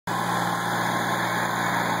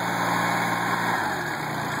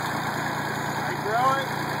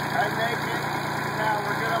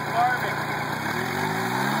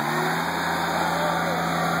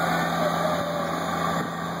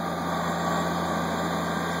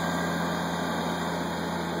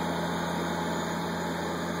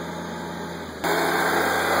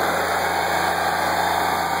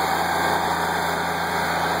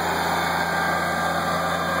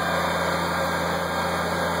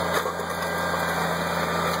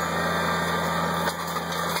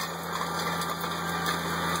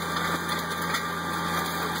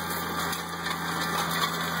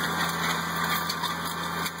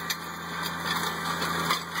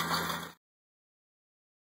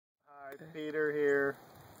Hi, Peter here,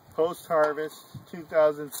 post-harvest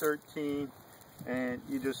 2013, and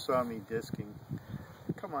you just saw me disking.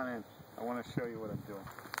 Come on in, I want to show you what I'm doing.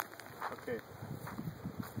 Okay,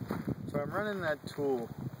 so I'm running that tool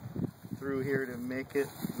through here to make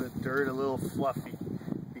the dirt a little fluffy,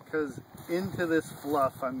 because into this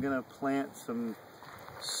fluff I'm going to plant some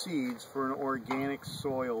seeds for an organic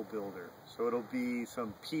soil builder. So it'll be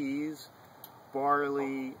some peas,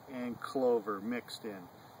 barley, and clover mixed in.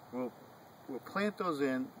 We'll plant those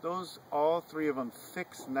in. All three of them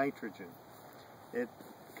fix nitrogen. It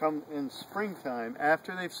come in springtime,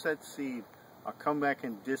 after they've set seed, I'll come back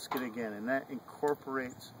and disc it again, and that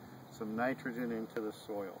incorporates some nitrogen into the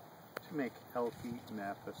soil to make healthy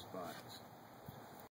Mathis vines.